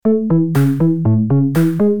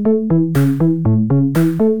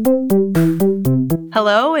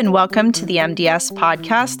Hello and welcome to the MDS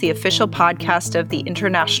podcast, the official podcast of the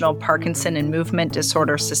International Parkinson and Movement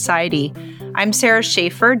Disorder Society. I'm Sarah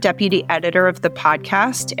Schaefer, Deputy Editor of the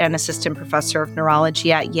podcast and Assistant Professor of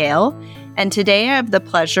Neurology at Yale. And today I have the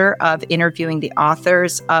pleasure of interviewing the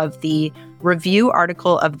authors of the Review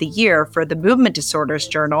Article of the Year for the Movement Disorders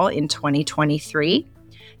Journal in 2023.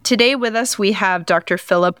 Today with us we have Dr.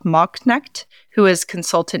 Philipp Mauchknecht, who is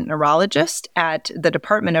consultant neurologist at the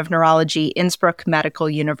Department of Neurology, Innsbruck Medical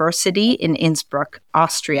University in Innsbruck,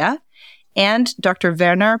 Austria, and Dr.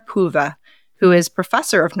 Werner Puwe, who is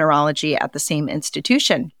professor of neurology at the same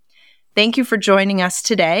institution. Thank you for joining us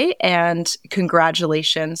today, and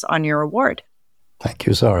congratulations on your award. Thank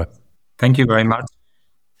you, Sarah. Thank you very much.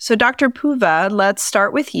 So, Dr. Puwe, let's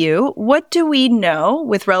start with you. What do we know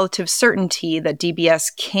with relative certainty that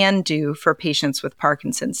DBS can do for patients with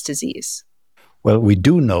Parkinson's disease? Well, we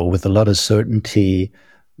do know with a lot of certainty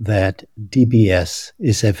that DBS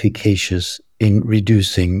is efficacious in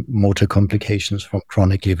reducing motor complications from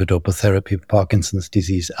chronic levodopa therapy of Parkinson's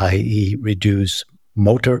disease, i.e. reduce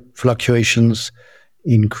motor fluctuations,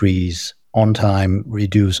 increase on time,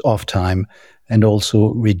 reduce off time, and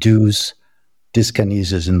also reduce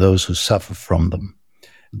dyskinesias in those who suffer from them.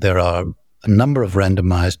 There are a number of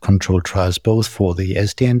randomized controlled trials, both for the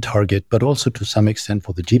SDN target, but also to some extent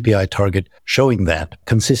for the GPI target, showing that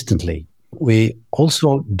consistently. We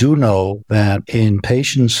also do know that in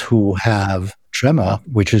patients who have tremor,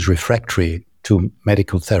 which is refractory to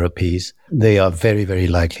medical therapies, they are very, very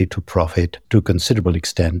likely to profit to a considerable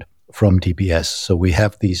extent from DBS. So we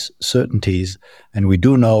have these certainties, and we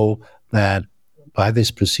do know that by this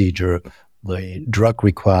procedure, the drug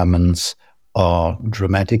requirements are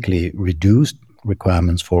dramatically reduced,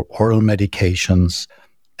 requirements for oral medications.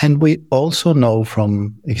 And we also know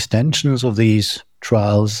from extensions of these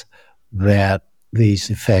trials that these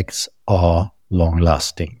effects are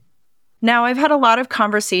long-lasting. Now, I've had a lot of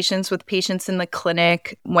conversations with patients in the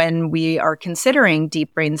clinic when we are considering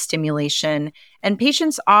deep brain stimulation, and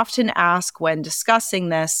patients often ask when discussing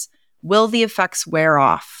this, will the effects wear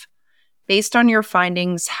off? Based on your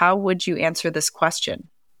findings, how would you answer this question?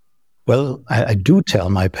 Well, I do tell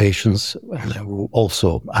my patients, who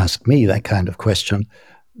also ask me that kind of question,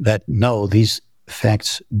 that no, these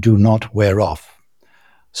effects do not wear off.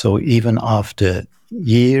 So even after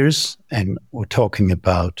years, and we're talking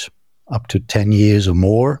about up to 10 years or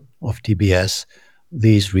more of DBS,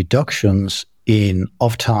 these reductions in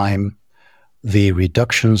off time, the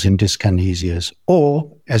reductions in dyskinesias,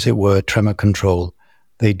 or as it were, tremor control,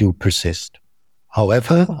 they do persist.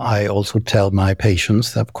 However, I also tell my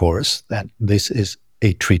patients, of course, that this is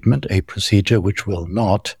a treatment, a procedure which will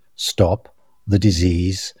not stop the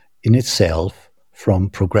disease in itself from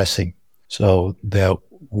progressing. So there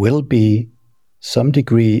will be some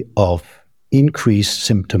degree of increased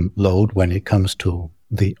symptom load when it comes to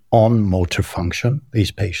the on-motor function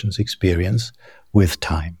these patients experience with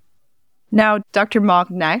time. Now, Dr.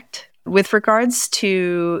 Mauchknecht, with regards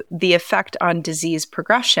to the effect on disease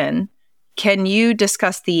progression, can you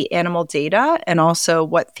discuss the animal data and also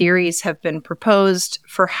what theories have been proposed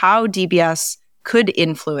for how DBS could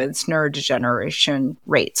influence neurodegeneration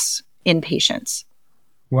rates in patients?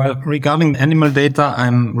 Well, regarding animal data,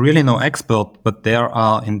 I'm really no expert, but there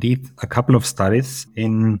are indeed a couple of studies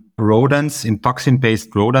in rodents, in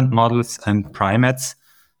toxin-based rodent models and primates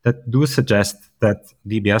that do suggest that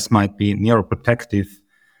DBS might be neuroprotective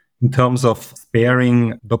in terms of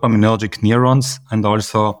sparing dopaminergic neurons and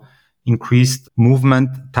also increased movement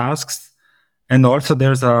tasks. And also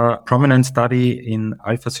there's a prominent study in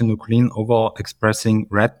alpha-synuclein overexpressing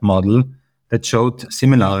rat model that showed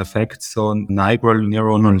similar effects, so nigral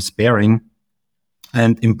neuronal sparing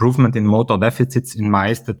and improvement in motor deficits in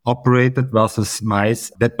mice that operated versus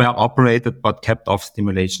mice that were operated but kept off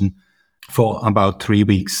stimulation for about 3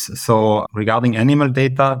 weeks. So regarding animal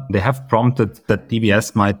data, they have prompted that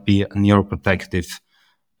DBS might be neuroprotective.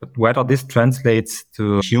 But whether this translates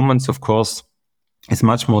to humans, of course, is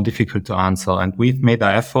much more difficult to answer. And we've made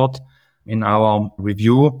an effort in our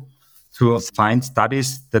review to find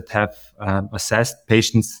studies that have assessed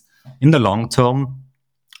patients in the long term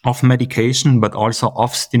of medication, but also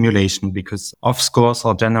off stimulation, because off scores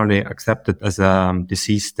are generally accepted as a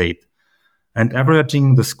disease state. And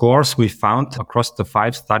averaging the scores we found across the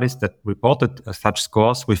 5 studies that reported such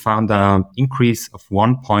scores, we found an increase of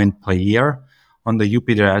 1 point per year on the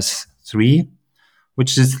UPDRS-3,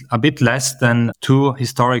 which is a bit less than 2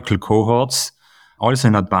 historical cohorts, also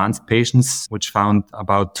in advanced patients, which found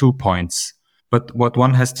about 2 points. But what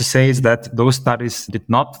one has to say is that those studies did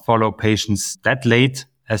not follow patients that late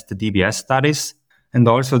as the DBS studies, and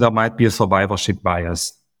also there might be a survivorship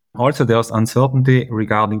bias. Also, there's uncertainty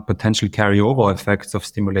regarding potential carryover effects of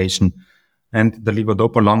stimulation and the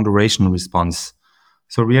levodopa long duration response.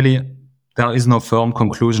 So really, there is no firm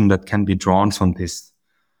conclusion that can be drawn from this.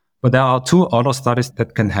 But there are two other studies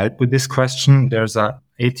that can help with this question. There's a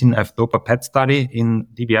 18F-DOPA PET study in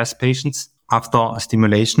DBS patients. After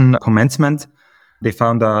stimulation commencement, they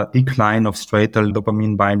found a decline of striatal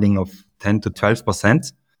dopamine binding of 10 to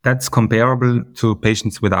 12%. That's comparable to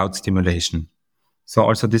patients without stimulation. So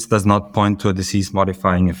also this does not point to a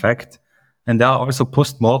disease-modifying effect. And there are also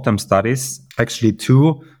post-mortem studies, actually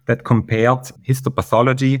two, that compared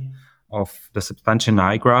histopathology of the substantia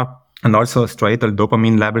nigra and also striatal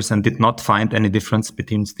dopamine levels and did not find any difference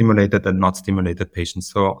between stimulated and not stimulated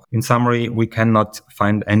patients. So in summary, we cannot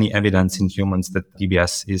find any evidence in humans that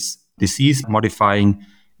DBS is disease-modifying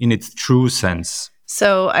in its true sense.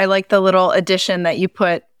 So I like the little addition that you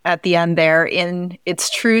put at the end there, in its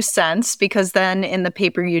true sense, because then in the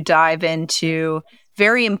paper you dive into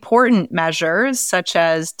very important measures such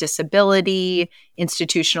as disability,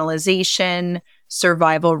 institutionalization,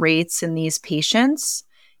 survival rates in these patients.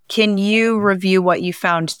 Can you review what you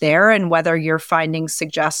found there and whether your findings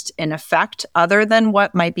suggest an effect other than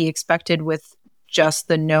what might be expected with just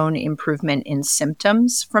the known improvement in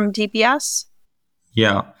symptoms from DBS?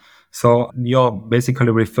 Yeah. So you're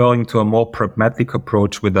basically referring to a more pragmatic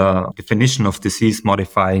approach with a definition of disease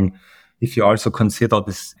modifying. If you also consider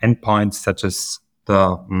these endpoints such as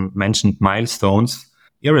the mentioned milestones,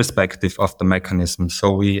 irrespective of the mechanism.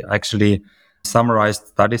 So we actually summarized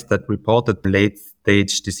studies that reported late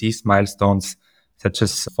stage disease milestones such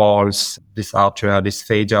as falls, dysarthria,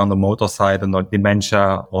 dysphagia on the motor side, and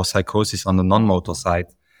dementia or psychosis on the non-motor side,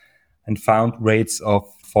 and found rates of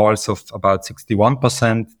falls of about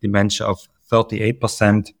 61%, dementia of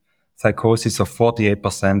 38%, psychosis of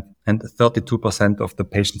 48%, and 32% of the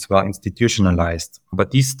patients were institutionalized.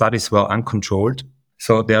 But these studies were uncontrolled,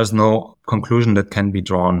 so there's no conclusion that can be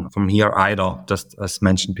drawn from here either, just as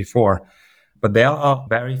mentioned before. But there are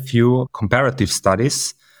very few comparative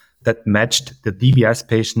studies that matched the DBS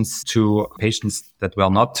patients to patients that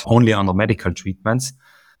were not only under medical treatments,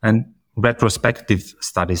 and retrospective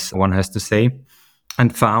studies, one has to say,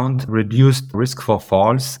 and found reduced risk for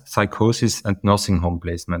falls, psychosis, and nursing home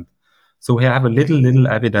placement. So we have a little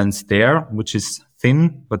evidence there, which is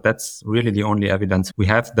thin, but that's really the only evidence we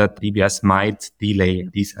have that DBS might delay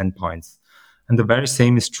these endpoints. And the very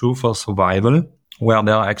same is true for survival, where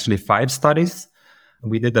there are actually 5 studies.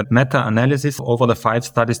 We did a meta-analysis over the 5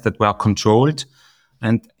 studies that were controlled,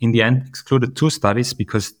 and in the end excluded 2 studies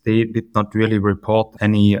because they did not really report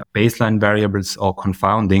any baseline variables or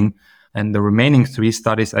confounding. And the remaining 3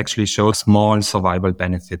 studies actually show small survival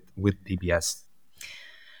benefit with DBS.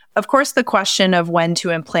 Of course, the question of when to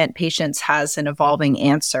implant patients has an evolving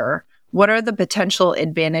answer. What are the potential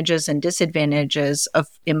advantages and disadvantages of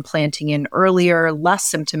implanting in earlier, less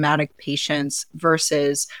symptomatic patients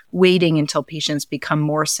versus waiting until patients become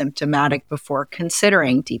more symptomatic before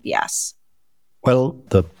considering DBS? Well,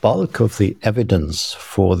 the bulk of the evidence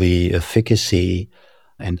for the efficacy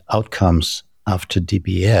and outcomes after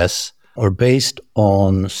DBS are based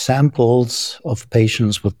on samples of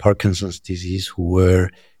patients with Parkinson's disease who were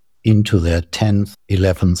into their 10th,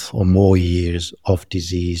 11th or more years of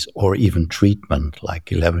disease or even treatment,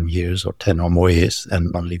 like 11 years or 10 or more years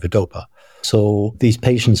and on levodopa. So these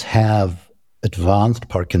patients have advanced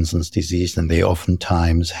Parkinson's disease and they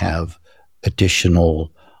oftentimes have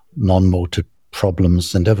additional non-motor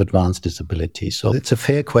problems and have advanced disability. So it's a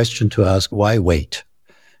fair question to ask, why wait?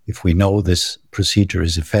 If we know this procedure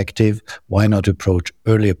is effective, why not approach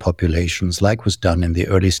earlier populations like was done in the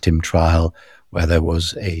early STIM trial, where there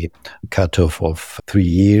was a cutoff of 3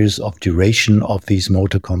 years of duration of these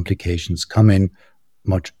motor complications come in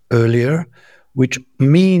much earlier, which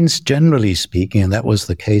means, generally speaking, and that was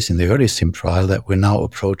the case in the early STIM trial, that we're now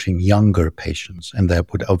approaching younger patients, and that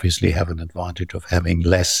would obviously have an advantage of having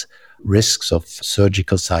less risks of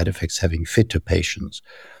surgical side effects, having fitter patients.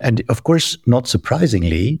 And of course, not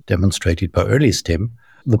surprisingly, demonstrated by early STIM,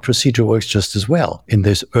 the procedure works just as well in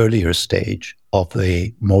this earlier stage of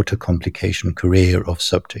the motor complication career of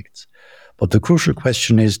subjects. But the crucial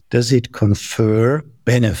question is, does it confer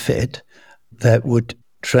benefit that would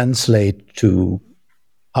translate to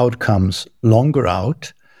outcomes longer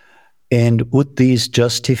out? And would these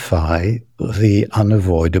justify the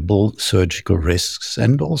unavoidable surgical risks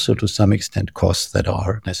and also to some extent costs that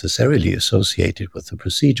are necessarily associated with the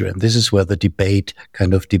procedure? And this is where the debate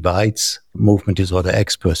kind of divides movement disorder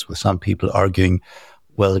experts, with some people arguing,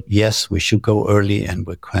 well, yes, we should go early and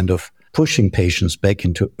we're kind of pushing patients back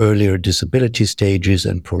into earlier disability stages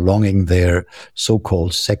and prolonging their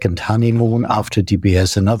so-called second honeymoon after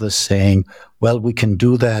DBS, and others saying, well, we can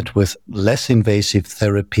do that with less invasive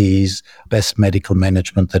therapies, best medical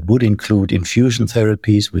management that would include infusion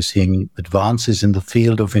therapies. We're seeing advances in the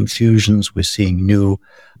field of infusions. We're seeing new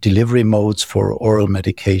delivery modes for oral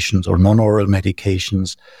medications or non-oral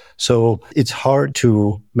medications. So it's hard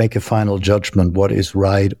to make a final judgment what is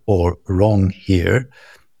right or wrong here.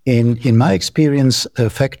 In my experience, a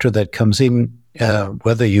factor that comes in,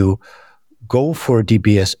 whether you go for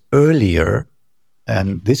DBS earlier,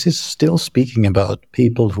 and this is still speaking about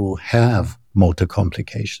people who have motor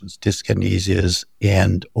complications, dyskinesias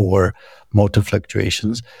and or motor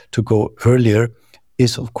fluctuations, to go earlier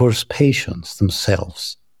is, of course, patients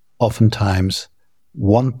themselves oftentimes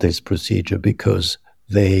want this procedure because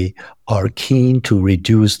they are keen to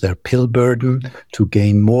reduce their pill burden, to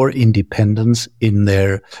gain more independence in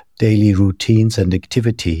their daily routines and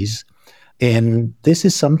activities. And this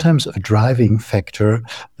is sometimes a driving factor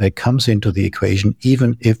that comes into the equation,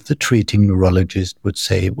 even if the treating neurologist would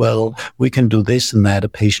say, well, we can do this and that. A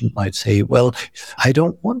patient might say, well, I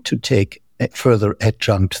don't want to take further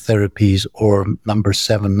adjunct therapies or number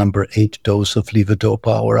 7, number 8 dose of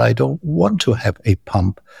levodopa, or I don't want to have a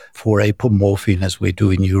pump for apomorphine as we do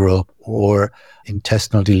in Europe, or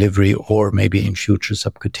intestinal delivery, or maybe in future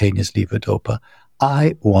subcutaneous levodopa.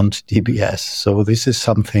 I want DBS. So this is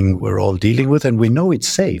something we're all dealing with, and we know it's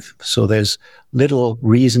safe. So there's little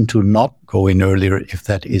reason to not go in earlier if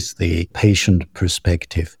that is the patient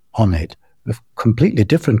perspective on it. A completely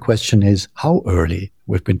different question is how early.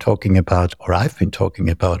 We've been talking about, or I've been talking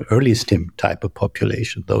about, early STIM type of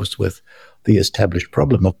population, those with the established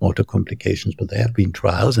problem of motor complications. But there have been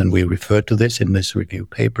trials, and we refer to this in this review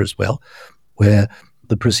paper as well, where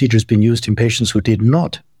the procedure has been used in patients who did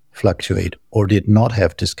not fluctuate or did not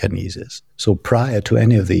have dyskinesias. So prior to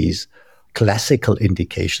any of these classical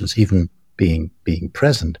indications even being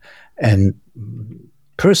present. And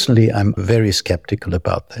personally, I'm very skeptical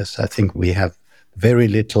about this. I think we have very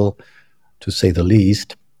little, to say the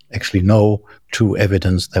least, actually no true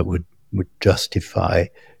evidence that would justify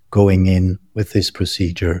going in with this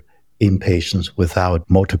procedure in patients without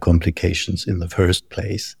motor complications in the first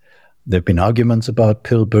place. There have been arguments about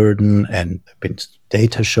pill burden, and there have been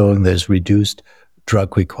data showing there's reduced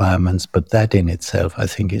drug requirements, but that in itself, I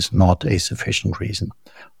think, is not a sufficient reason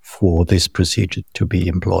for this procedure to be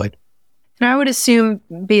employed. And I would assume,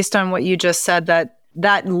 based on what you just said,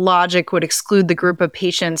 that logic would exclude the group of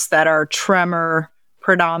patients that are tremor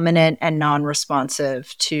predominant and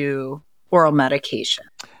non-responsive to oral medication.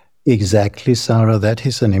 Exactly, Sarah. That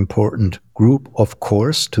is an important group, of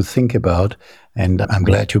course, to think about. And I'm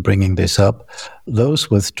glad you're bringing this up. Those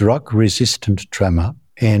with drug-resistant tremor,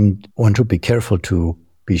 and want to be careful to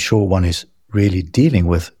be sure one is really dealing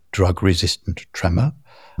with drug-resistant tremor,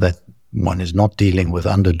 that one is not dealing with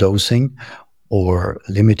underdosing or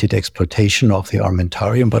limited exploitation of the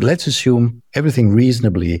armamentarium. But let's assume everything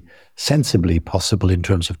reasonably, sensibly possible in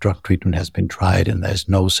terms of drug treatment has been tried and there's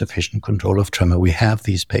no sufficient control of tremor. We have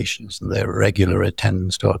these patients and their regular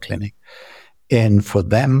attendance to our clinic. And for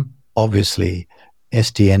them, obviously,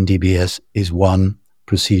 SDN DBS is one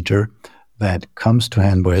procedure that comes to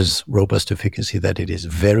hand where there's robust efficacy, that it is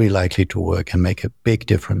very likely to work and make a big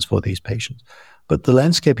difference for these patients. But the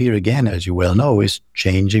landscape here, again, as you well know, is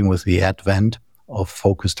changing with the advent of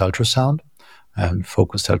focused ultrasound. And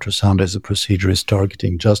focused ultrasound as a procedure is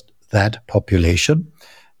targeting just that population.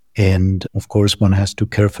 And of course, one has to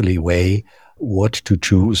carefully weigh what to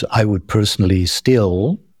choose. I would personally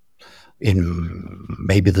still, in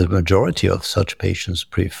maybe the majority of such patients,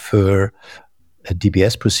 prefer a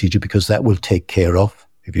DBS procedure because that will take care of,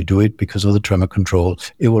 if you do it because of the tremor control,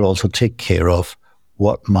 it will also take care of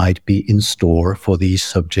what might be in store for these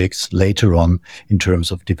subjects later on in terms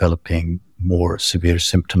of developing more severe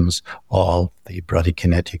symptoms of the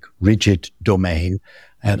bradykinetic rigid domain.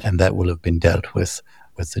 And that will have been dealt with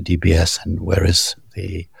the DBS. And whereas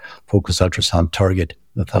the focused ultrasound target,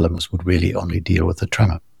 the thalamus, would really only deal with the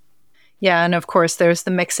tremor. Yeah, and of course, there's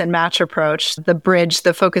the mix and match approach, the bridge,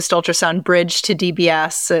 the focused ultrasound bridge to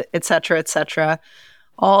DBS, et cetera, et cetera.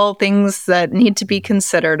 All things that need to be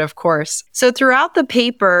considered, of course. So throughout the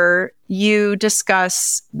paper, you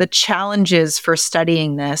discuss the challenges for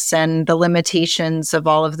studying this and the limitations of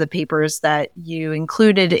all of the papers that you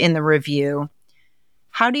included in the review.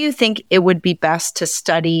 How do you think it would be best to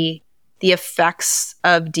study the effects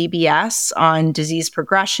of DBS on disease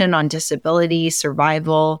progression, on disability,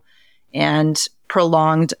 survival, and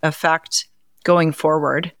prolonged effect going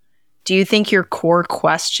forward? Do you think your core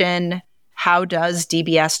question how does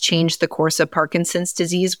DBS change the course of Parkinson's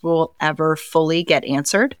disease will ever fully get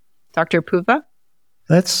answered. Dr. Puva?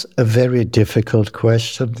 That's a very difficult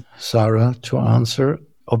question, Sarah, to answer.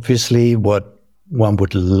 Obviously, what one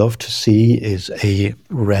would love to see is a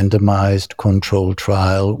randomized controlled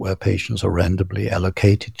trial where patients are randomly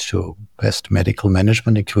allocated to best medical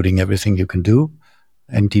management, including everything you can do,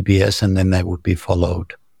 and DBS, and then they would be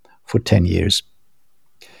followed for 10 years.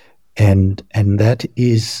 And that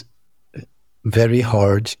is very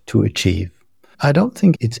hard to achieve. I don't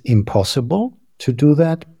think it's impossible to do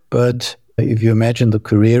that, but if you imagine the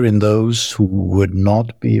career in those who would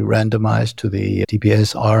not be randomized to the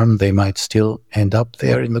DBS arm, they might still end up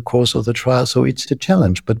there in the course of the trial. So it's a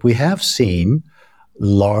challenge. But we have seen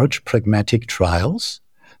large pragmatic trials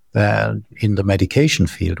that in the medication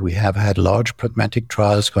field. We have had large pragmatic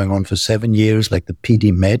trials going on for 7 years, like the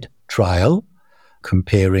PD-Med trial,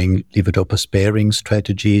 comparing levodopa-sparing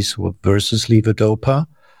strategies versus levodopa.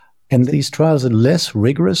 And these trials are less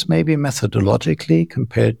rigorous, maybe methodologically,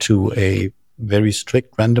 compared to a very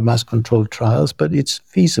strict randomized controlled trials, but it's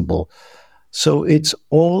feasible. So it's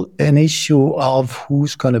all an issue of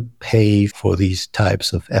who's going to pay for these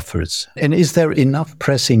types of efforts. And is there enough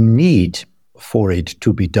pressing need for it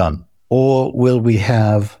to be done? Or will we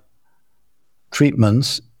have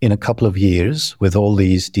treatments in a couple of years with all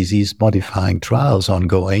these disease-modifying trials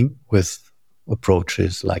ongoing with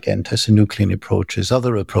approaches like anti-synuclein approaches,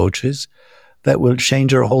 other approaches that will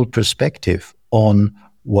change our whole perspective on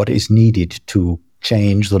what is needed to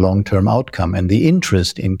change the long-term outcome. And the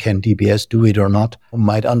interest in can DBS do it or not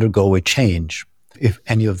might undergo a change if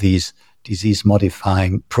any of these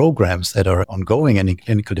disease-modifying programs that are ongoing and in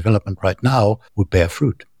clinical development right now would bear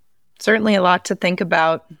fruit. Certainly a lot to think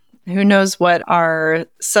about. Who knows what our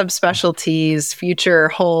subspecialties future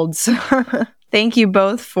holds. Thank you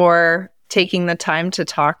both for taking the time to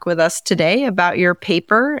talk with us today about your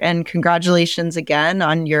paper, and congratulations again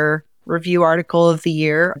on your Review Article of the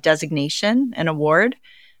Year designation and award.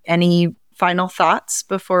 Any final thoughts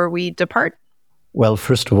before we depart? Well,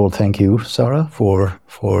 first of all, thank you, Sarah, for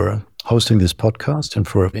hosting this podcast and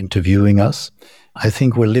for interviewing us. I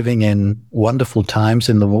think we're living in wonderful times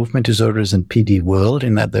in the movement disorders and PD world,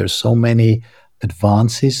 in that there's so many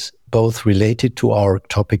advances, both related to our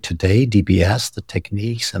topic today, DBS, the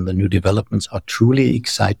techniques and the new developments are truly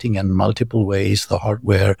exciting in multiple ways. The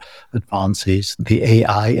hardware advances, the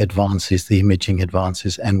AI advances, the imaging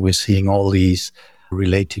advances, and we're seeing all these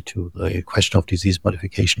related to the question of disease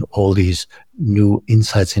modification, all these new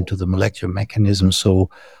insights into the molecular mechanism. So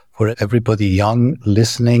for everybody young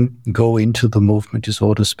listening, go into the movement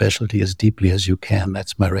disorder specialty as deeply as you can.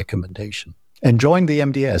 That's my recommendation. And join the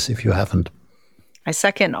MDS if you haven't. I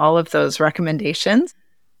second all of those recommendations.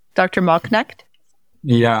 Dr. Malknecht?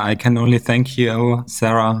 Yeah, I can only thank you,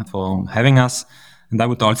 Sarah, for having us. And I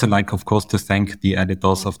would also like, of course, to thank the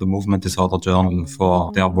editors of the Movement Disorder Journal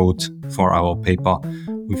for their vote for our paper.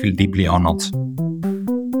 We feel deeply honored.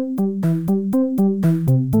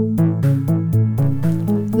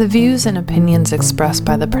 The views and opinions expressed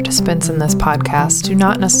by the participants in this podcast do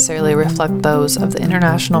not necessarily reflect those of the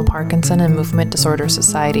International Parkinson and Movement Disorder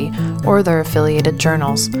Society or their affiliated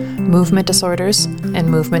journals, Movement Disorders and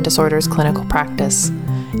Movement Disorders Clinical Practice.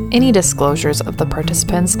 Any disclosures of the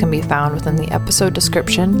participants can be found within the episode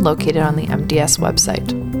description located on the MDS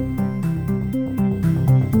website.